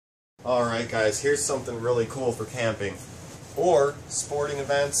Alright guys, here's something really cool for camping or sporting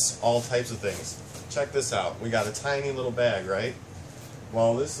events, all types of things. Check this out. We got a tiny little bag, right?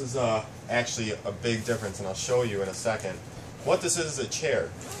 Well, this is actually a big difference, and I'll show you in a second. What this is a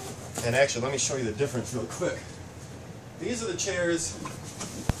chair. And actually, let me show you the difference real quick. These are the chairs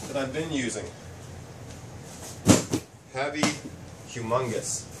that I've been using. Heavy,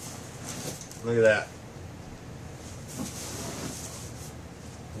 humongous. Look at that.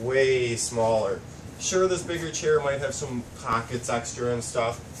 Way smaller. Sure, this bigger chair might have some pockets extra and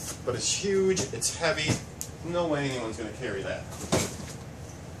stuff, but it's huge, it's heavy. No way anyone's going to carry that.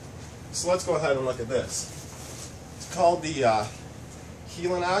 So let's go ahead and look at this. It's called the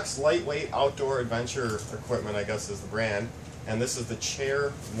Helinox Lightweight Outdoor Adventure Equipment, I guess is the brand, and this is the Chair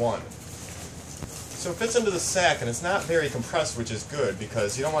 1. So it fits into the sack, and it's not very compressed, which is good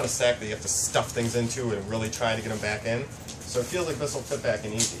because you don't want a sack that you have to stuff things into and really try to get them back in. So it feels like this will fit back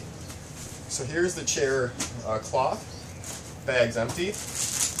in easy. So here's the chair cloth, bag's empty,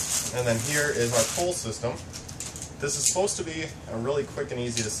 and then here is our pole system. This is supposed to be a really quick and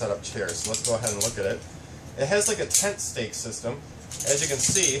easy to set up chair, so let's go ahead and look at it. It has like a tent stake system. As you can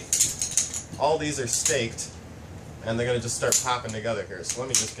see, all these are staked, and they're going to just start popping together here. So let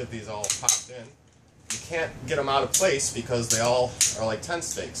me just get these all popped in. You can't get them out of place because they all are like tent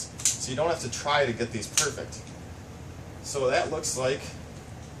stakes, so you don't have to try to get these perfect. So that looks like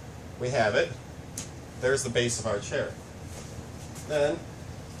we have it. There's the base of our chair. Then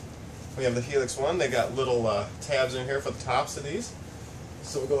we have the Helix one. They got little tabs in here for the tops of these.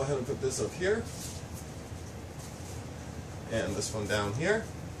 So we'll go ahead and put this up here. And this one down here.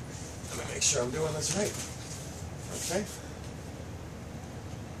 Let me make sure I'm doing this right. Okay.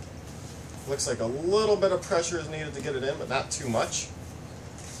 Looks like a little bit of pressure is needed to get it in, but not too much.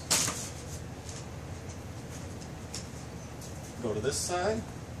 Go to this side.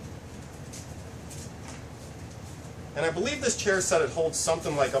 And I believe this chair set it holds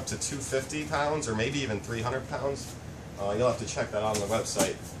something like up to 250 pounds or maybe even 300 pounds. You'll have to check that out on the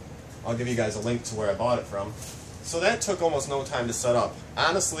website. I'll give you guys a link to where I bought it from. So that took almost no time to set up.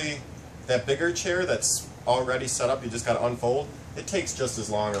 Honestly, that bigger chair that's already set up, you just got to unfold, it takes just as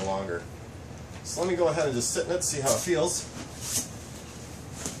long or longer. So let me go ahead and just sit in it, see how it feels.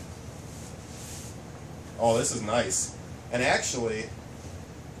 Oh, this is nice. And actually,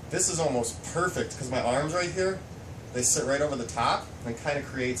 this is almost perfect because my arms right here, they sit right over the top and kind of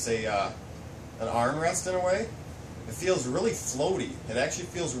creates a an armrest in a way. It feels really floaty. It actually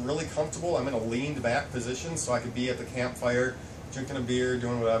feels really comfortable. I'm in a leaned back position so I could be at the campfire, drinking a beer,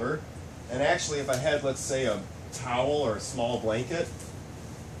 doing whatever. And actually, if I had, let's say, a towel or a small blanket,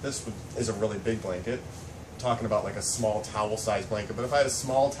 this is a really big blanket. I'm talking about like a small towel-sized blanket. But if I had a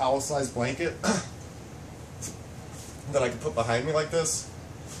small towel-sized blanket that I could put behind me like this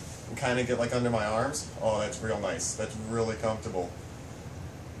and kind of get like under my arms, oh, that's real nice. That's really comfortable.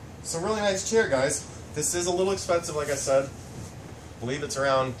 So really nice chair, guys. This is a little expensive, like I said. I believe it's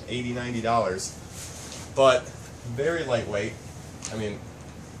around $80, $90. But very lightweight. I mean,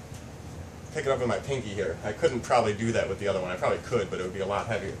 pick it up in my pinky here. I couldn't probably do that with the other one. I probably could, but it would be a lot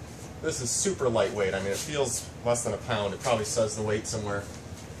heavier. This is super lightweight. I mean, it feels less than a pound. It probably says the weight somewhere.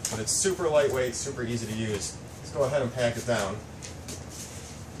 But it's super lightweight, super easy to use. Let's go ahead and pack it down.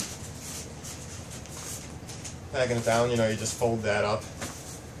 Packing it down, you know, you just fold that up.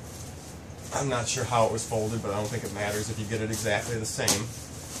 I'm not sure how it was folded, but I don't think it matters if you get it exactly the same.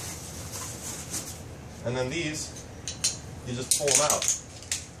 And then these, you just pull them out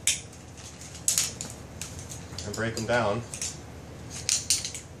and break them down.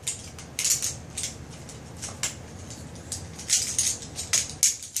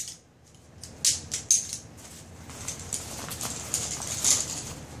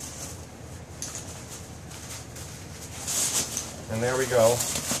 And there we go.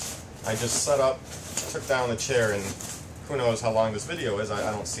 I just set up, took down the chair, and who knows how long this video is.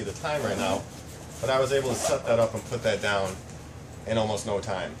 I don't see the time right now. But I was able to set that up and put that down in almost no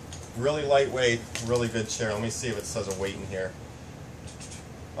time. Really lightweight, really good chair. Let me see if it says a weight in here.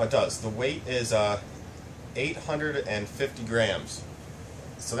 Oh, it does. The weight is 850 grams.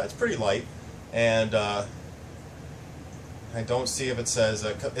 So that's pretty light. And I don't see if it says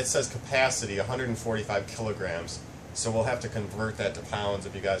capacity 145 kilograms. So we'll have to convert that to pounds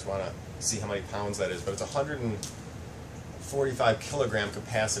if you guys want to see how many pounds that is. But it's 145 kilogram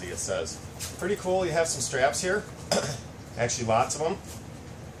capacity, it says. Pretty cool. You have some straps here. Actually, lots of them.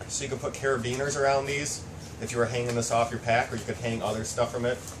 So you can put carabiners around these if you were hanging this off your pack, or you could hang other stuff from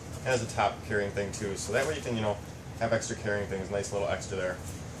it. It has a top carrying thing too. So that way you can, you know, have extra carrying things. Nice little extra there.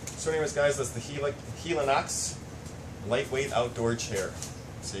 So anyways, guys, that's the Helinox lightweight outdoor chair.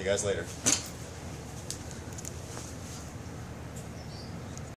 See you guys later.